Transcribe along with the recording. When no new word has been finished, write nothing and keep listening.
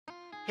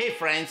Hey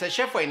friends,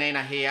 Chef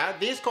Wainaina here.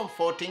 This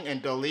comforting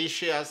and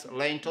delicious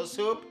lentil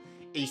soup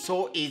is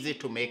so easy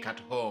to make at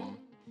home.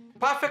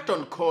 Perfect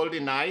on cold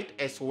night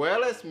as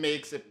well as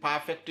makes a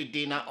perfect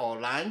dinner or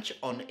lunch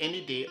on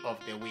any day of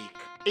the week.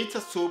 It's a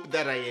soup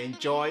that I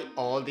enjoy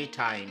all the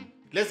time.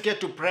 Let's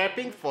get to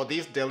prepping for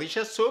this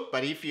delicious soup,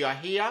 but if you are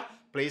here,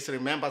 please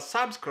remember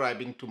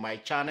subscribing to my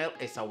channel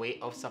as a way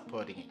of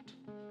supporting it.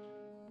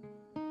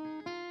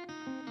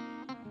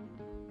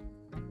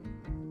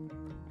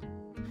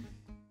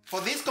 For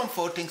this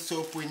comforting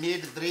soup, we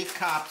need 3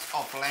 cups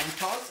of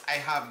lentils. I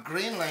have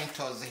green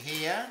lentils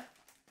here.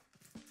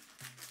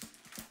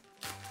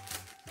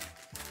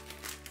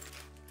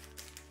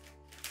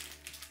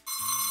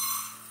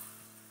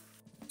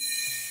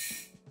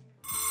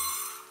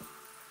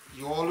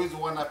 You always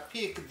want to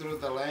pick through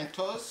the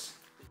lentils.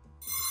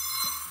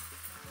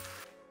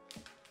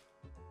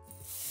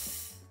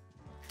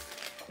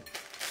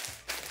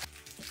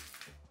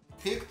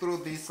 Pick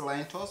through these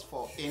lentils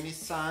for any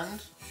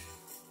sand,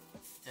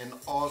 and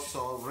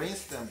also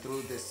rinse them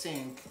through the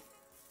sink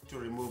to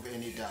remove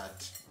any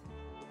dirt.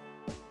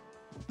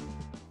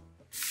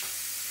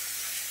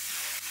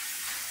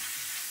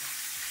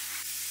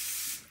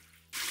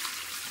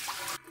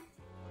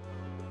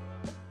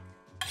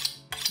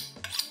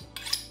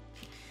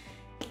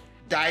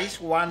 Dice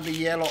 1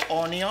 yellow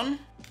onion.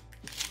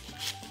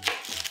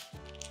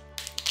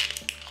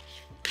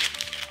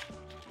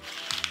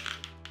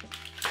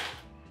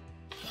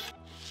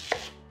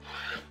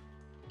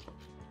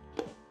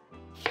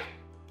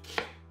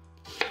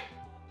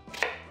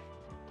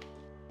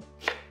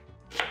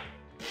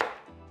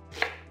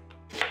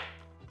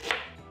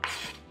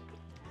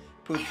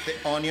 Put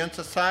the onions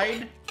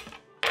aside.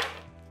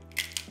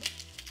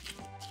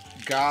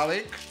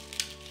 Garlic.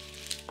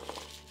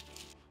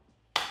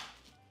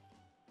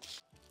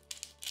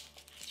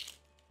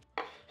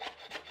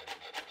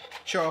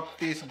 Chop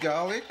this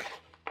garlic.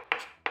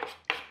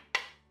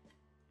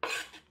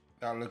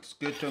 That looks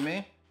good to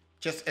me.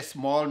 Just a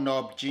small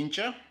knob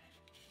ginger.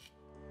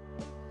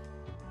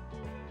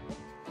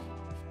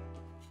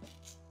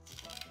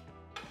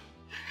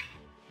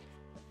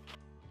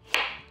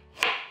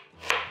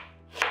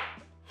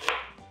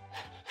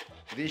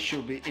 This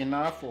should be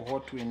enough for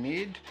what we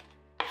need.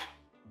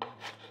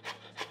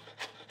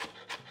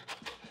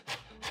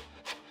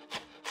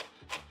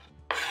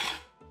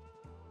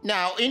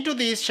 Now into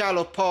this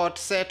shallow pot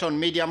set on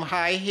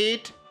medium-high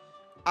heat,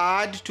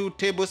 add 2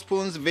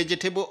 tablespoons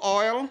vegetable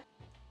oil.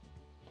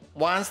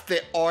 Once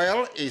the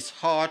oil is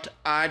hot,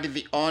 add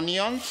the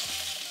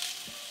onions.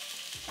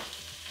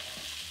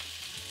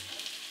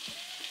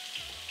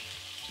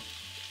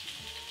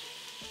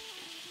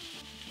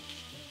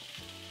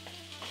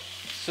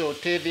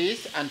 Saute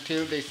these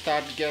until they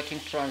start getting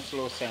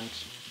translucent.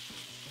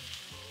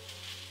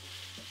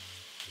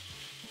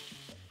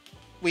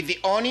 With the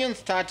onion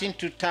starting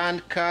to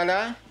turn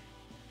color,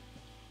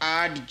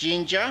 add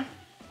ginger,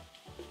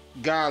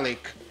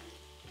 garlic.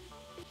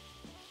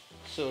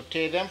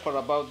 Saute them for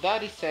about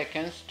 30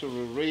 seconds to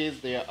release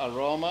their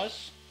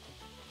aromas.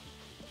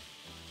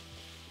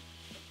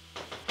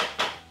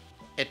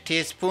 A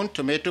teaspoon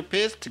tomato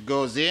paste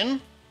goes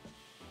in.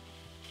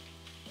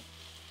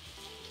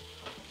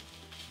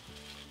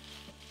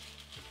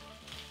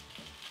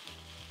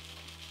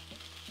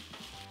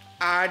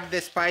 Add the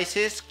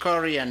spices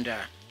coriander,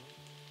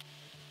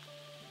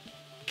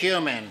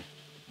 cumin,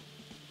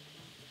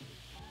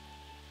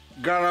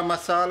 garam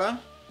masala,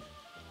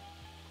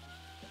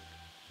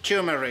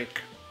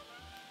 turmeric,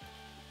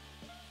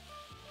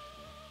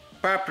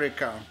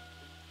 paprika,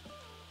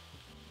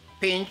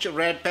 pinch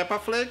red pepper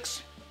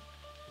flakes,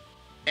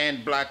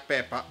 and black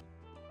pepper.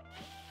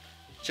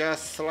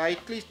 Just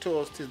slightly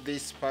toast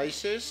these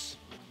spices,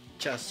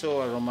 just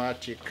so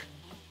aromatic.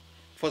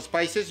 For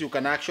spices, you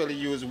can actually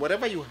use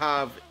whatever you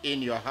have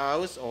in your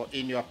house or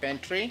in your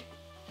pantry.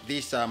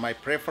 These are my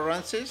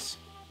preferences,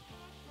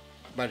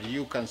 but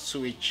you can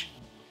switch.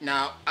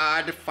 Now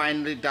add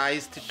finely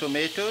diced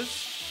tomatoes.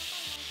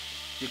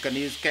 You can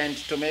use canned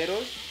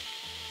tomatoes.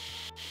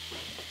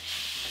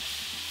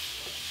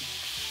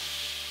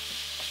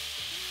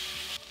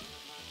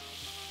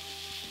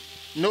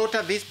 Note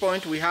at this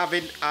point we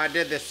haven't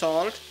added the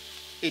salt.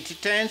 It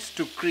tends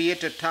to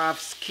create a tough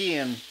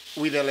skin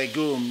with the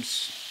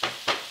legumes.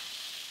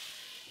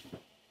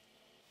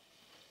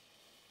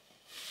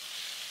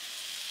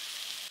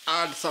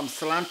 Add some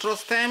cilantro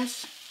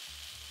stems,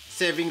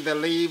 saving the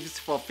leaves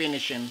for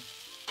finishing.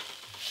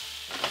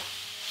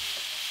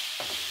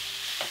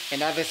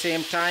 And at the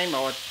same time,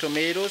 our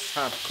tomatoes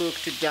have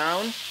cooked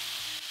down.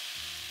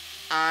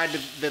 Add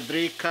the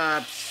 3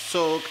 cups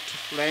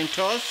soaked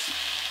lentils.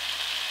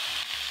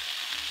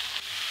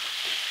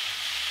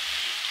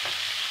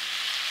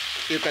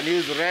 You can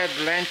use red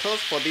lentils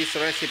for this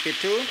recipe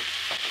too,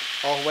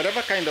 or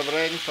whatever kind of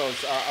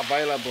lentils are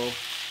available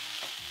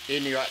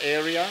in your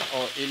area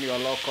or in your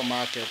local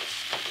markets.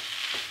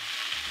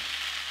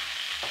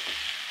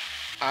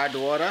 Add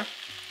water,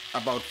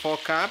 about 4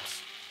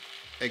 cups.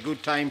 A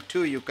good time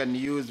too, you can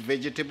use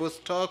vegetable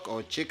stock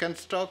or chicken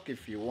stock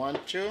if you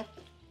want to.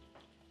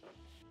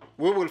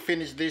 We will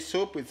finish this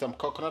soup with some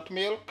coconut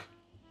milk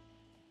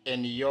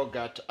and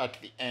yogurt at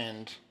the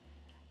end.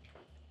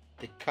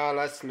 The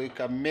colors look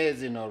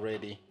amazing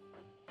already.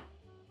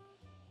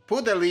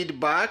 Put the lid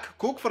back,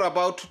 cook for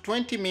about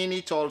 20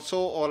 minutes or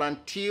so, or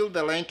until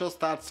the lentils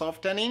start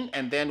softening,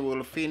 and then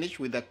we'll finish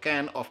with a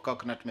can of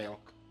coconut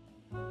milk.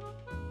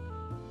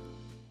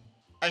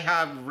 I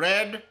have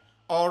red,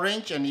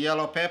 orange and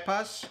yellow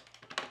peppers,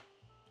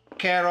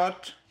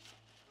 carrot,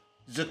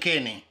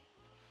 zucchini.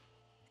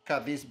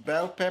 Cut this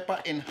bell pepper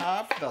in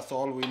half, that's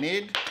all we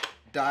need,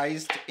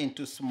 diced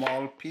into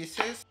small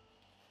pieces.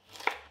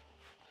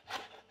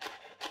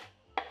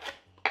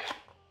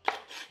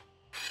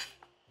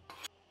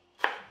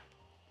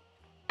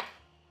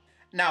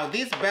 Now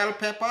these bell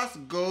peppers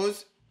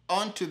goes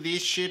onto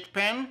this sheet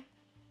pan.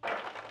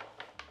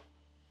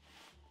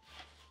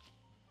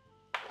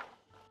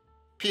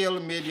 Peel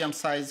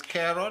medium-sized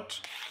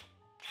carrot.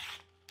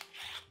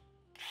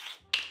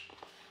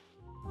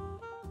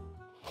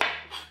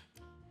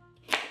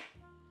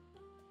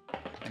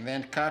 And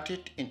then cut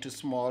it into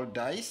small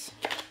dice.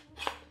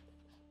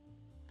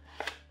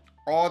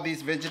 All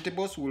these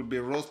vegetables will be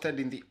roasted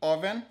in the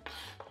oven.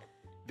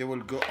 They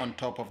will go on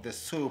top of the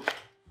soup,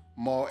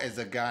 more as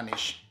a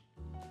garnish.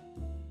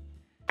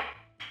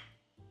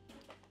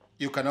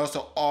 You can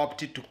also opt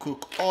to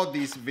cook all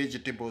these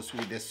vegetables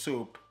with the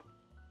soup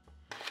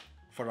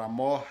for a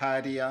more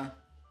heartier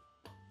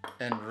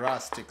and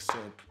rustic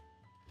soup.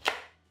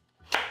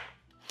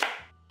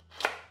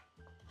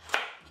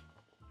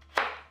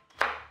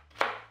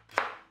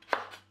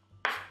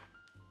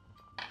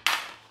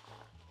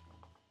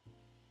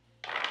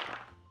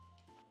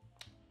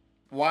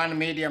 One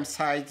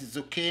medium-sized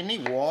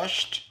zucchini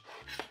washed.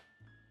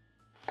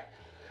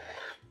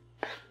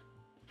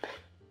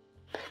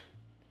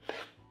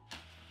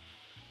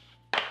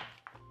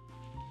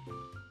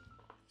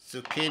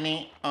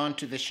 Zucchini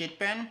onto the sheet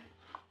pan.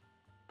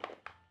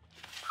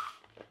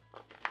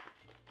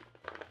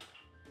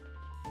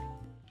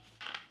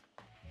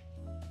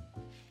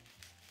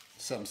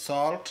 Some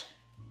salt.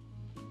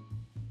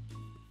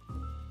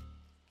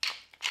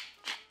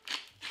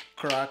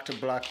 Cracked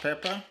black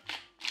pepper.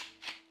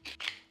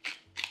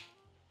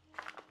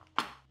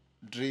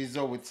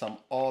 Drizzle with some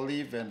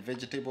olive and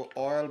vegetable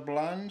oil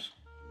blend.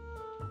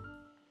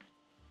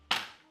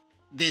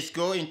 This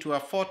go into a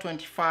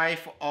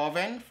 425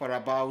 oven for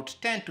about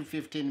 10 to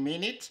 15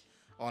 minutes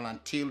or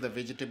until the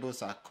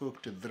vegetables are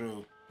cooked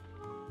through.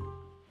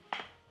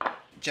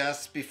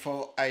 Just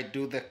before I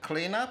do the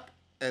cleanup,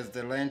 as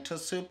the lentil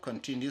soup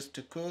continues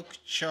to cook,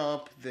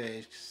 chop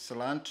the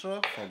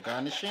cilantro for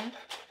garnishing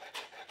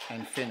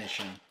and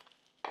finishing.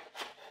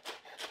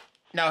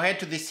 Now head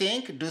to the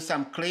sink, do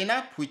some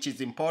cleanup, which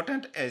is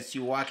important as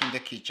you work in the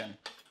kitchen.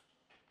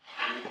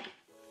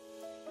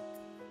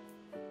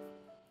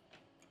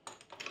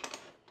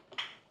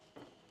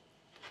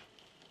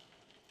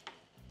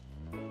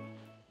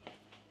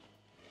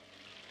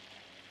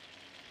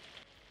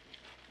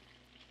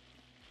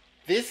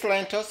 These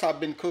lentils have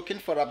been cooking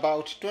for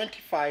about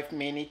 25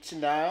 minutes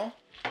now.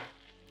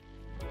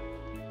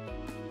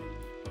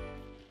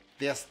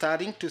 They are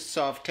starting to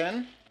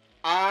soften.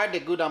 Add a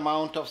good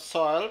amount of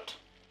salt.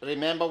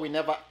 Remember, we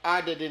never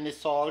added any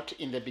salt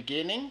in the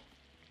beginning.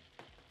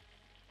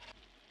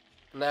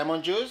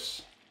 Lemon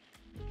juice.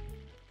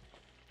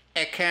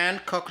 A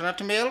canned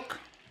coconut milk.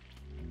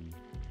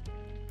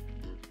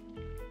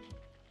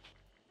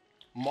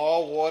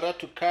 More water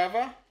to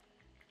cover.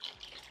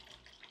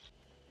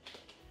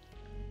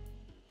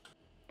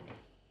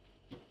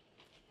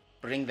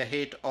 Bring the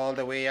heat all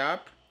the way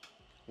up.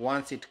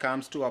 Once it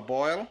comes to a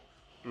boil,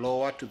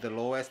 lower to the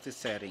lowest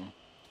setting.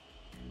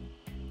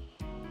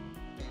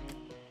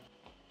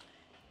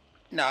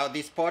 Now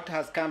this pot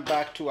has come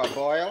back to a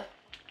boil.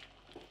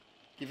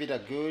 Give it a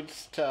good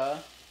stir.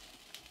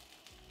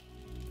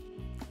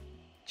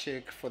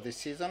 Check for the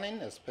seasoning,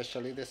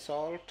 especially the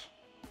salt.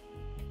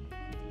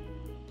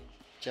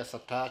 Just a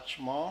touch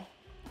more.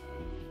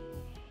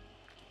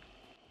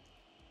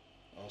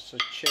 Also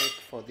check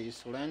for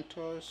these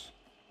lentils.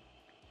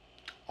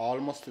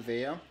 Almost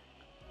there.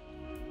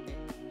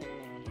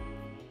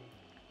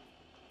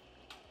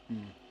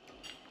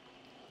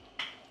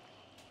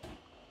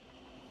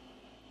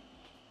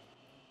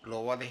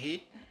 Lower the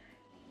heat.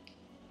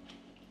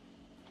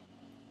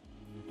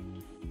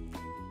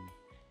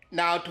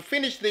 Now to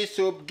finish this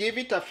soup, give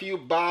it a few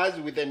bars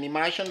with an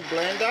immersion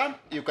blender.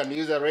 You can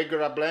use a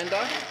regular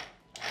blender.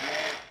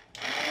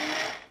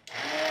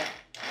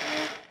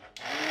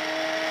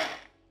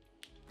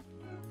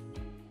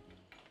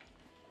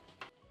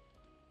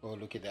 Oh,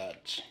 look at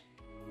that.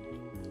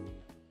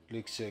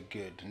 Looks so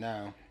good.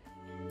 Now,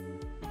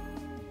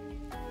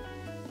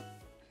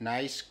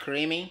 nice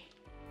creamy.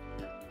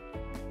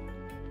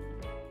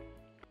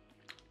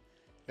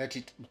 Let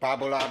it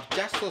bubble up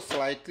just so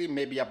slightly,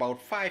 maybe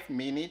about 5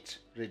 minutes.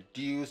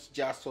 Reduce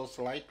just so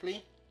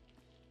slightly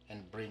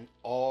and bring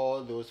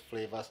all those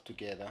flavors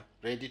together.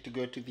 Ready to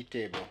go to the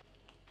table.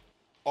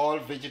 All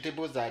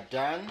vegetables are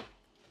done.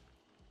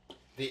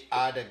 They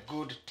add a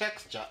good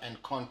texture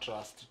and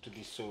contrast to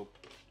the soup.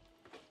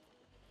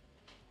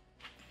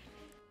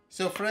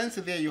 So friends,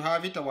 there you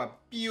have it, our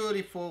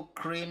beautiful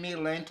creamy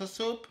lentil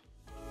soup.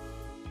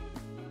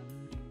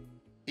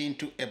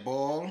 Into a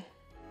bowl.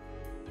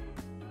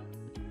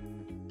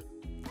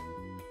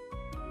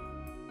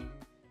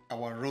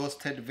 Our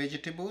roasted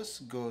vegetables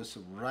goes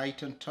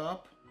right on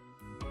top,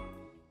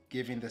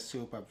 giving the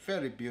soup a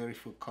very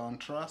beautiful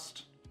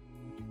contrast.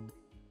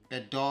 A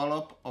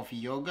dollop of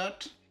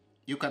yogurt.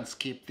 You can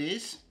skip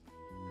this,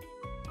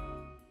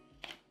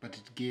 but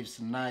it gives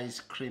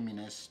nice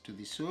creaminess to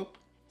the soup.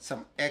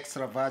 Some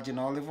extra virgin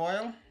olive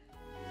oil.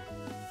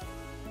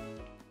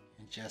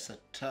 And just a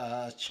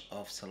touch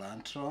of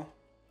cilantro.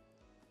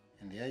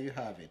 And there you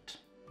have it.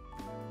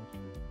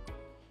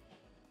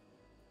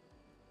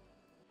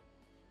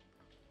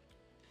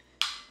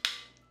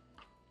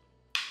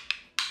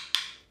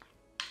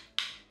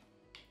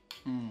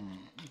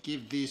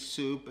 Give this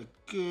soup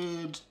a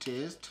good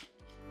taste.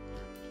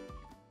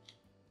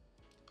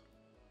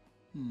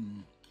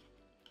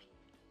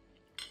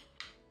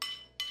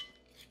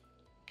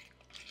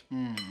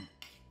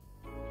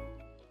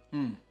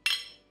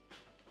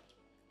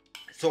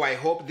 So I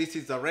hope this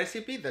is a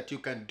recipe that you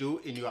can do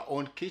in your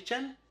own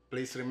kitchen.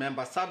 Please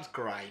remember,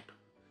 subscribe.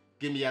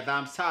 Give me a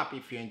thumbs up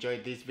if you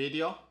enjoyed this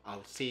video.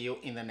 I'll see you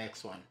in the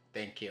next one.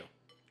 Thank you.